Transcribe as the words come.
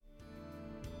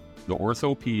the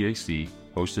Ortho PAC,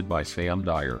 hosted by Sam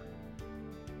Dyer.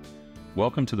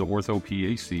 Welcome to the Ortho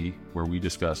PAC, where we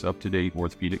discuss up-to-date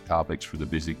orthopedic topics for the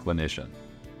busy clinician.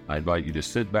 I invite you to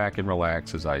sit back and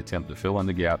relax as I attempt to fill in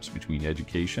the gaps between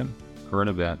education, current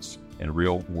events, and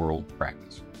real-world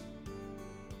practice.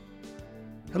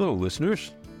 Hello,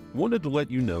 listeners. Wanted to let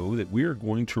you know that we are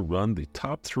going to run the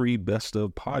top 3 best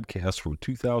of podcasts for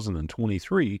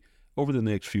 2023 over the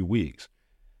next few weeks.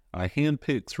 I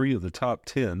handpicked 3 of the top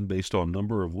 10 based on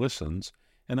number of listens,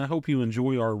 and I hope you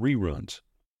enjoy our reruns.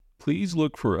 Please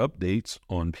look for updates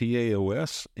on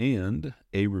PAOS and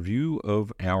a review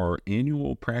of our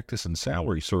annual practice and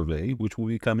salary survey, which will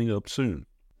be coming up soon.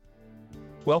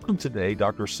 Welcome today,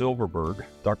 Dr. Silverberg.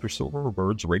 Dr.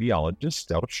 Silverberg's a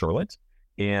radiologist out of Charlotte,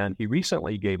 and he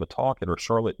recently gave a talk at our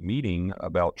Charlotte meeting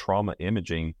about trauma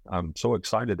imaging. I'm so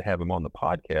excited to have him on the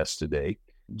podcast today.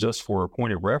 Just for a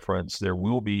point of reference, there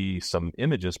will be some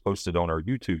images posted on our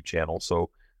YouTube channel. So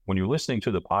when you're listening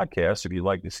to the podcast, if you'd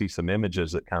like to see some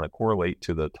images that kind of correlate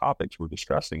to the topics we're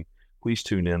discussing, please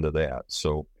tune into that.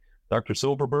 So Dr.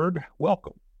 Silverberg,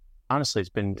 welcome. Honestly, it's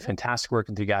been fantastic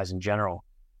working with you guys in general.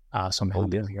 So I'm happy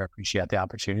to be here. I appreciate the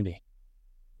opportunity.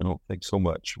 Oh, thanks so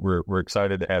much. We're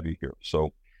excited to have you here.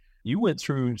 So you went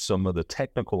through some of the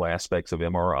technical aspects of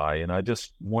MRI, and I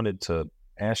just wanted to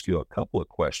ask you a couple of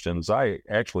questions. I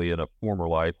actually, in a former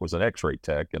life, was an X-ray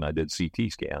tech, and I did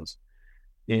CT scans.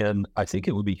 And I think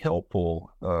it would be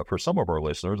helpful for some of our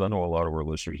listeners. I know a lot of our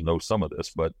listeners know some of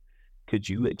this, but could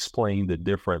you explain the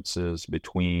differences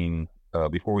between,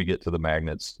 before we get to the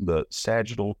magnets, the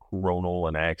sagittal, coronal,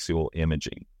 and axial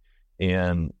imaging?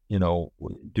 And, do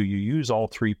you use all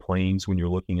 3 planes when you're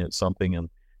looking at something,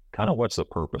 and kind of what's the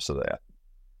purpose of that?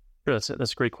 Sure,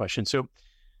 that's a great question. So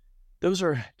those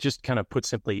are, just kind of put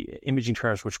simply, imaging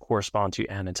terms which correspond to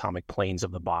anatomic planes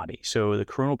of the body. So the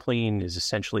coronal plane is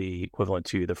essentially equivalent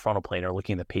to the frontal plane, or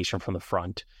looking at the patient from the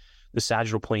front. The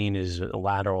sagittal plane is a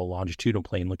lateral longitudinal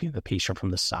plane, looking at the patient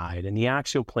from the side. And the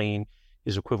axial plane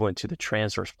is equivalent to the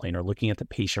transverse plane, or looking at the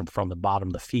patient from the bottom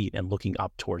of the feet and looking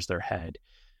up towards their head.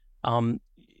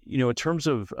 In terms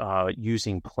of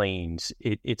using planes,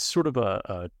 it's sort of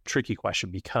a tricky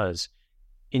question, because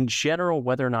in general,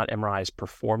 whether or not MRIs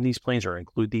perform these planes or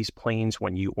include these planes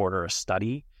when you order a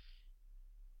study,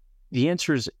 the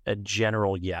answer is a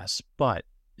general yes, but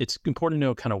it's important to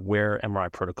know kind of where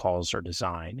MRI protocols are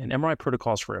designed. And MRI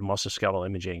protocols for musculoskeletal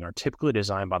imaging are typically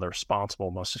designed by the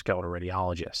responsible musculoskeletal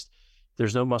radiologist.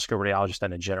 There's no muscular radiologist,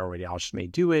 then a general radiologist may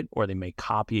do it, or they may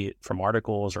copy it from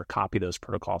articles or copy those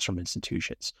protocols from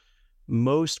institutions.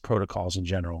 Most protocols in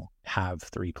general have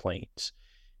 3 planes.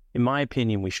 In my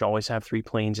opinion, we should always have 3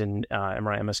 planes in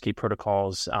MRI MSK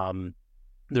protocols.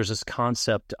 There's this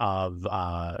concept of,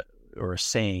 or a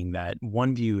saying, that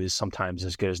one view is sometimes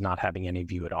as good as not having any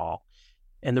view at all.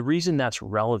 And the reason that's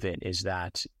relevant is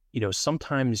that,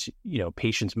 sometimes,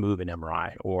 patients move in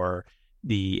MRI, or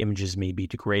the images may be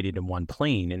degraded in one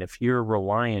plane. And if you're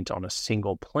reliant on a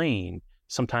single plane,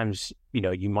 sometimes,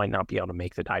 you might not be able to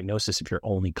make the diagnosis if you're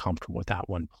only comfortable with that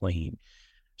one plane.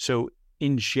 So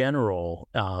in general,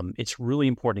 it's really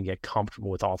important to get comfortable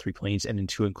with all 3 planes, and then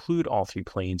to include all 3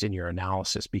 planes in your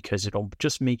analysis, because it'll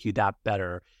just make you that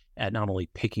better at not only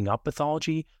picking up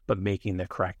pathology, but making the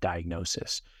correct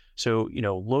diagnosis. So,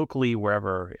 locally,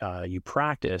 wherever you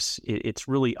practice, it's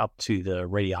really up to the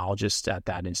radiologist at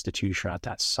that institution, at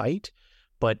that site.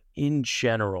 But in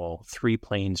general, 3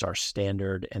 planes are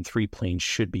standard, and 3 planes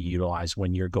should be utilized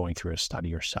when you're going through a study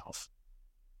yourself.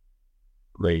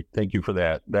 Great. Thank you for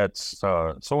that. That's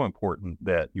so important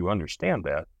that you understand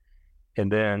that.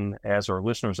 And then as our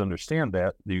listeners understand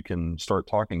that, you can start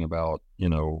talking about,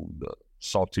 the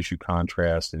soft tissue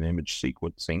contrast and image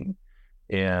sequencing.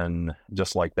 And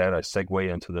just like that, I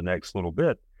segue into the next little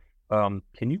bit. Can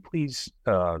you please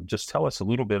just tell us a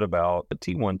little bit about the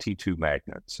T1, T2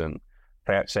 magnets and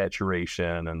fat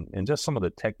saturation and just some of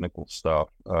the technical stuff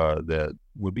that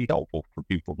would be helpful for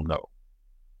people to know?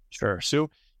 Sure. So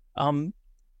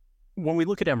when we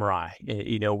look at MRI,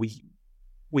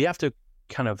 we have to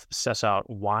kind of suss out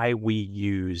why we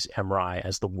use MRI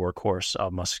as the workhorse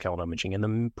of musculoskeletal imaging. And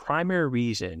the primary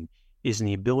reason is in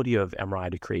the ability of MRI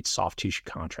to create soft tissue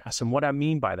contrast. And what I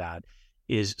mean by that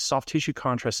is soft tissue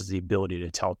contrast is the ability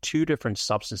to tell 2 different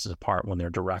substances apart when they're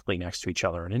directly next to each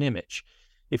other in an image.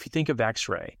 If you think of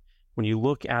X-ray, when you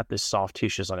look at the soft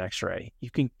tissues on X-ray,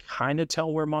 you can kind of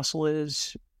tell where muscle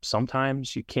is.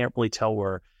 Sometimes you can't really tell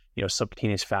where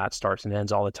subcutaneous fat starts and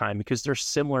ends all the time, because they're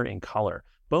similar in color.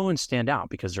 Bones stand out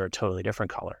because they're a totally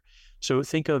different color. So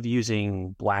think of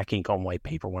using black ink on white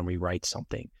paper when we write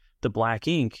something. The black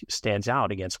ink stands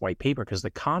out against white paper because the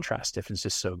contrast difference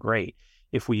is so great.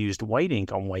 If we used white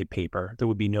ink on white paper, there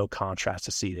would be no contrast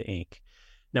to see the ink.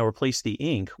 Now replace the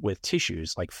ink with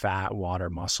tissues like fat, water,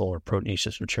 muscle, or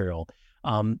proteinaceous material.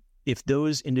 If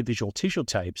those individual tissue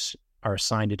types are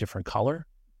assigned a different color,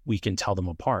 we can tell them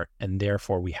apart, and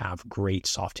therefore we have great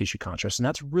soft tissue contrast. And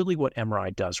that's really what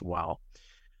MRI does well.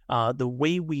 The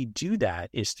way we do that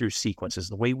is through sequences.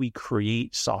 The way we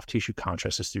create soft tissue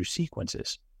contrast is through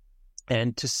sequences.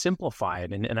 And to simplify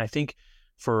it, and I think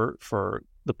for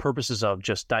the purposes of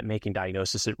just making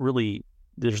diagnosis,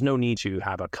 there's no need to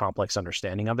have a complex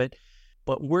understanding of it,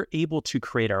 but we're able to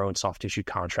create our own soft tissue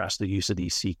contrast through the use of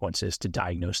these sequences to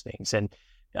diagnose things. And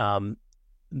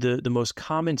the most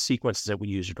common sequences that we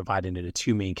use are divided into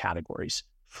two main categories: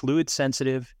 fluid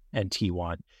sensitive and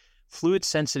T1. Fluid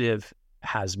sensitive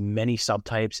has many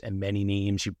subtypes and many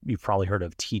names. You've probably heard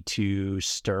of T2,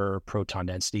 stir, proton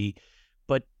density,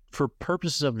 but for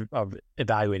purposes of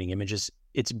evaluating images,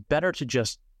 it's better to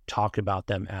just talk about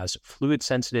them as fluid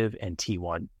sensitive and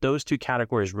T1. Those two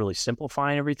categories really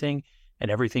simplify everything, and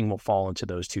everything will fall into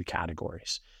those two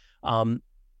categories.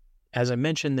 As I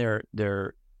mentioned,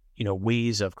 they're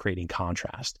ways of creating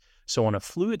contrast. So on a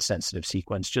fluid sensitive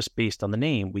sequence, just based on the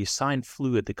name, we assign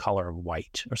fluid the color of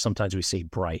white, or sometimes we say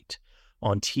bright.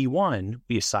 On T1,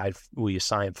 we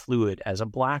assign fluid as a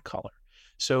black color.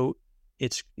 So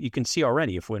you can see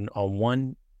already, if when on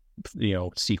one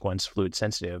sequence, fluid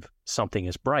sensitive, something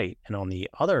is bright, and on the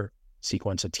other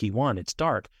sequence of T1, it's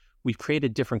dark, we've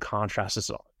created different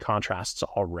contrasts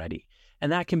already.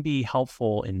 And that can be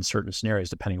helpful in certain scenarios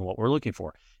depending on what we're looking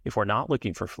for. If we're not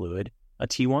looking for fluid, a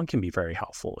T1 can be very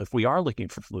helpful. If we are looking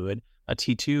for fluid, a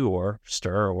T2 or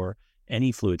stir or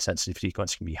any fluid sensitive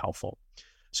sequence can be helpful.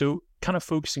 So kind of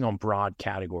focusing on broad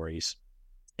categories,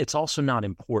 it's also not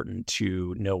important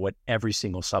to know what every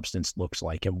single substance looks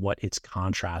like and what its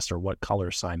contrast or what color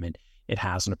assignment it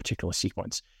has in a particular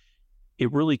sequence.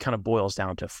 It really kind of boils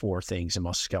down to four things in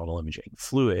musculoskeletal imaging.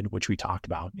 Fluid, which we talked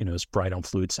about, is bright on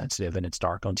fluid sensitive and it's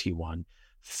dark on T1.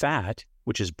 Fat,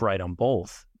 which is bright on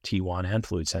both T1 and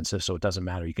fluid sensitive, so it doesn't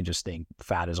matter. You can just think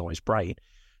fat is always bright.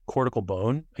 Cortical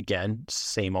bone, again,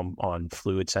 same on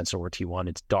fluid sensitive or T1.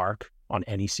 It's dark on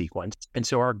any sequence. And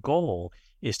so our goal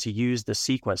is to use the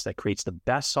sequence that creates the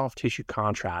best soft tissue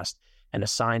contrast and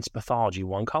assigns pathology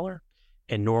one color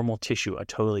and normal tissue a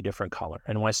totally different color.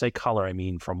 And when I say color, I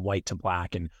mean from white to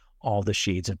black and all the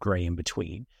shades of gray in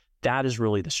between. That is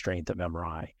really the strength of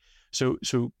MRI. So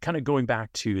kind of going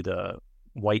back to the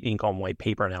white ink on white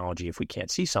paper analogy, if we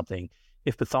can't see something,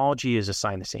 if pathology is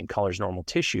assigned the same color as normal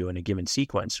tissue in a given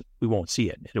sequence, we won't see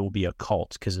it. It will be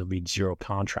occult because it'll be zero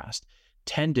contrast.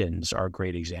 Tendons are a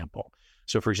great example.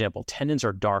 So for example, tendons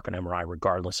are dark on MRI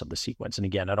regardless of the sequence. And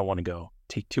again, I don't want to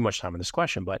take too much time on this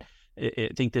question, but I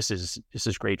think this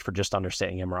is great for just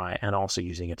understanding MRI and also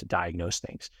using it to diagnose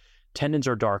things. Tendons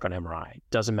are dark on MRI.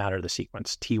 Doesn't matter the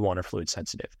sequence, T1 or fluid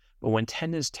sensitive. But when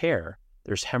tendons tear,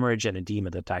 there's hemorrhage and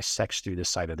edema that dissects through the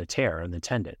site of the tear in the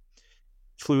tendon.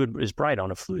 Fluid is bright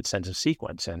on a fluid sensitive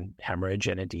sequence, and hemorrhage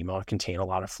and edema contain a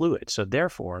lot of fluid. So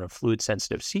therefore, in a fluid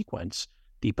sensitive sequence,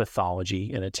 the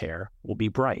pathology in a tear will be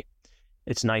bright.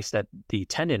 It's nice that the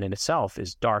tendon in itself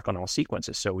is dark on all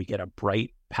sequences, so we get a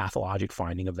bright pathologic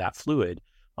finding of that fluid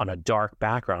on a dark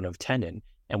background of tendon,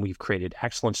 and we've created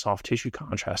excellent soft tissue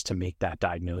contrast to make that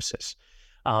diagnosis.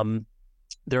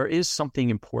 There is something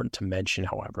important to mention,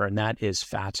 however, and that is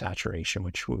fat saturation,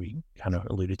 which we kind of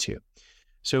alluded to.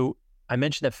 So I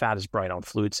mentioned that fat is bright on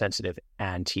fluid sensitive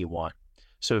and T1.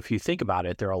 So if you think about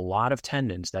it, there are a lot of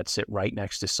tendons that sit right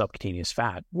next to subcutaneous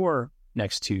fat or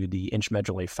next to the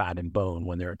intramedullary fat and bone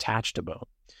when they're attached to bone.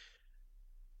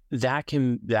 That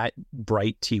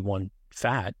bright T1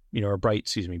 fat, or bright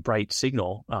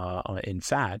signal in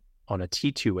fat on a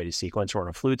T2 weighted sequence or on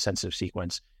a fluid sensitive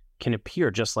sequence can appear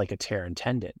just like a tear in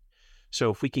tendon. So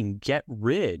if we can get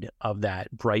rid of that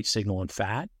bright signal in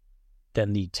fat,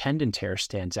 then the tendon tear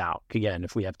stands out. Again,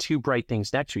 if we have two bright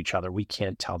things next to each other, we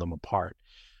can't tell them apart.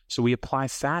 So we apply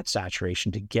fat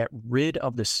saturation to get rid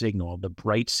of the signal, the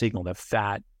bright signal that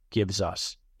fat gives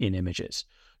us in images.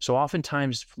 So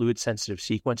oftentimes fluid sensitive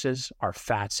sequences are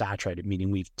fat saturated, meaning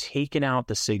we've taken out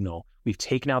the signal, we've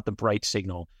taken out the bright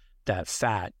signal that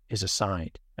fat is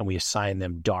assigned, and we assign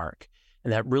them dark.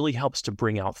 And that really helps to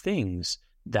bring out things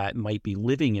that might be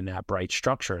living in that bright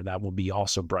structure that will be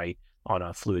also bright on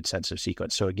a fluid sensitive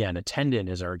sequence. So again, a tendon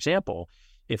is our example.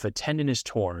 If a tendon is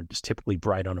torn, it's typically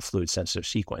bright on a fluid sensitive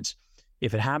sequence.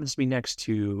 If it happens to be next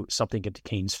to something that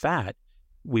contains fat,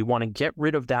 we want to get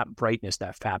rid of that brightness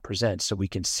that fat presents so we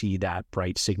can see that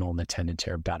bright signal in the tendon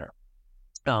tear better.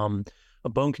 A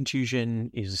bone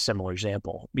contusion is a similar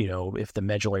example. If the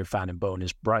medullary fat and bone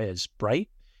is bright,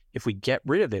 If we get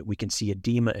rid of it, we can see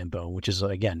edema in bone, which is,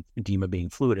 again, edema being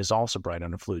fluid, is also bright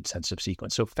on a fluid-sensitive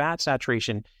sequence. So fat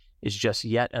saturation is just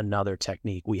yet another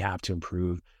technique we have to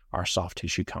improve our soft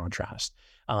tissue contrast.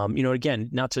 Again,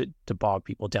 not to bog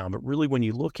people down, but really when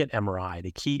you look at MRI,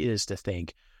 the key is to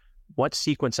think, what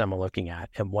sequence am I looking at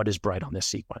and what is bright on this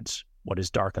sequence? What is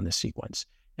dark on this sequence?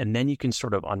 And then you can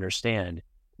sort of understand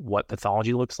what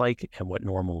pathology looks like and what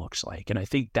normal looks like. And I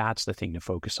think that's the thing to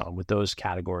focus on, with those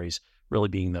categories really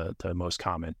being the most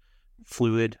common: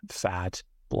 fluid, fat,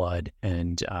 blood,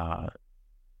 and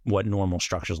what normal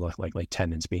structures look like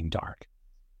tendons being dark.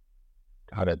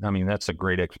 Got it. I mean, that's a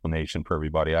great explanation for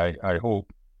everybody. I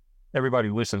hope everybody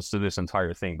listens to this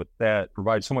entire thing, but that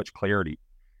provides so much clarity.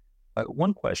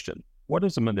 One question: what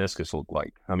does a meniscus look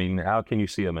like? I mean, how can you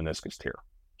see a meniscus tear?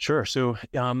 Sure. So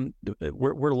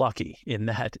we're lucky in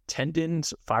that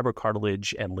tendons,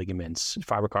 fibrocartilage, and ligaments,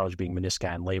 fibrocartilage being menisci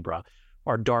and labra,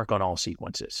 are dark on all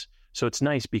sequences. So it's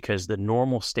nice because the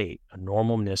normal state, a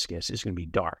normal meniscus, is going to be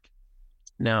dark.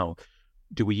 Now,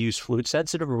 do we use fluid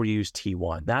sensitive or do we use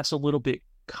T1? That's a little bit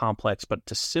complex, but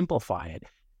to simplify it,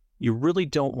 you really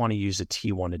don't want to use a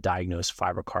T1 to diagnose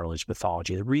fibrocartilage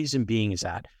pathology. The reason being is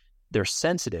that they're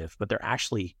sensitive, but they're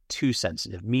actually too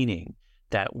sensitive, meaning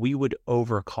that we would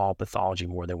overcall pathology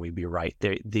more than we'd be right.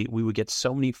 We would get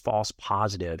so many false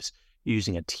positives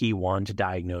using a T1 to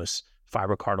diagnose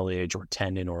fibrocartilage or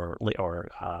tendon or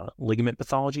ligament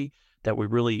pathology that we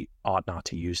really ought not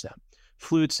to use them.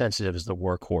 Fluid sensitive is the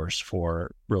workhorse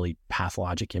for really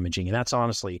pathologic imaging, and that's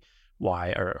honestly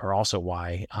why, or also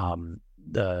why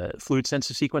the fluid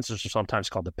sensitive sequences are sometimes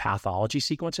called the pathology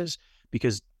sequences,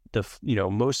 because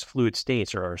most fluid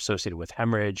states are associated with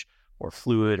hemorrhage or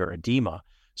fluid or edema.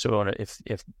 So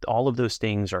if all of those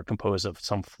things are composed of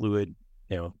some fluid,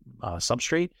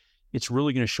 substrate, it's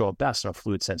really going to show up best in a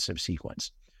fluid sensitive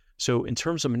sequence. So in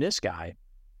terms of menisci,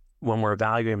 when we're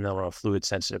evaluating them on a fluid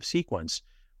sensitive sequence,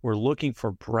 we're looking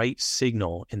for bright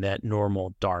signal in that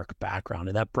normal dark background.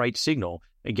 And that bright signal,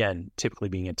 again, typically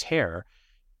being a tear,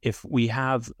 if we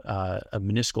have a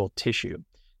meniscal tissue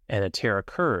and a tear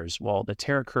occurs, well, the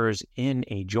tear occurs in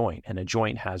a joint, and a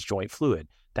joint has joint fluid.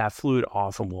 That fluid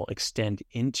often will extend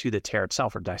into the tear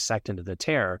itself or dissect into the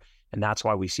tear, and that's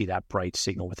why we see that bright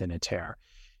signal within a tear.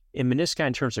 In menisci,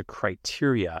 in terms of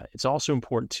criteria, it's also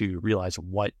important to realize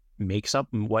what makes up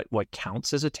and what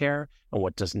counts as a tear and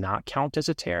what does not count as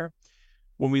a tear.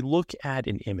 When we look at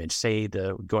an image, say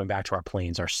going back to our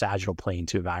planes, our sagittal plane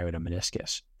to evaluate a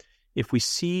meniscus, if we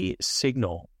see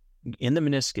signal in the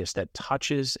meniscus that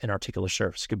touches an articular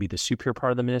surface, could be the superior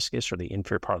part of the meniscus or the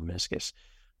inferior part of the meniscus,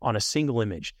 on a single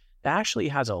image, that actually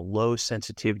has a low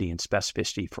sensitivity and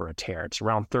specificity for a tear. It's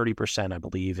around 30%, I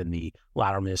believe, in the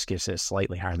lateral meniscus, and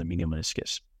slightly higher in the medial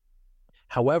meniscus.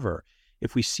 However,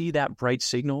 if we see that bright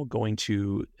signal going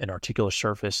to an articular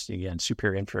surface, again,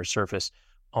 superior inferior surface,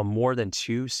 on more than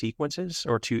two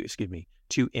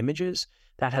images,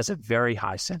 that has a very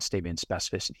high sensitivity and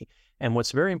specificity. And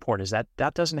what's very important is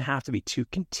that doesn't have to be two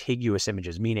contiguous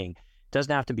images, meaning it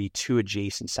doesn't have to be two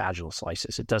adjacent sagittal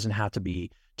slices. It doesn't have to be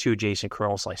two adjacent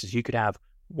coronal slices. You could have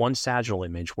one sagittal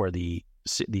image where the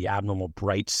abnormal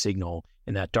bright signal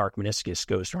in that dark meniscus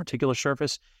goes to articular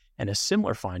surface, and a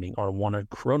similar finding on one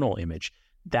coronal image.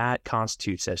 That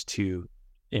constitutes as two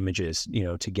images,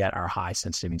 to get our high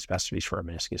sensitivity and specificity for a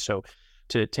meniscus. So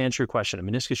to answer your question, a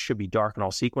meniscus should be dark in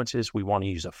all sequences. We want to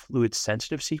use a fluid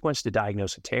sensitive sequence to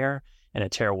diagnose a tear, and a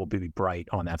tear will be bright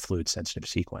on that fluid sensitive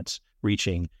sequence,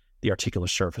 reaching the articular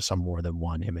surface on more than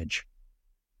one image.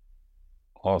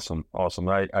 Awesome.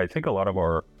 I think a lot of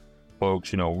our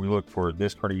folks, we look for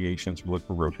disc herniations, we look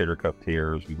for rotator cuff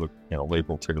tears, we look,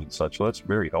 labral tears and such. So that's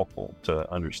very helpful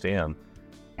to understand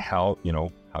how you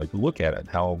look at it.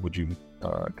 How would you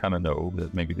kind of know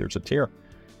that maybe there's a tear?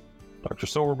 Dr.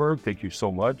 Silverberg, thank you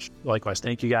so much. Likewise.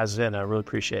 Thank you guys, and I really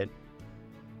appreciate it.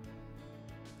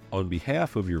 On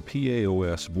behalf of your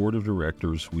PAOS Board of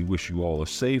Directors, we wish you all a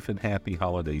safe and happy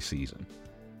holiday season.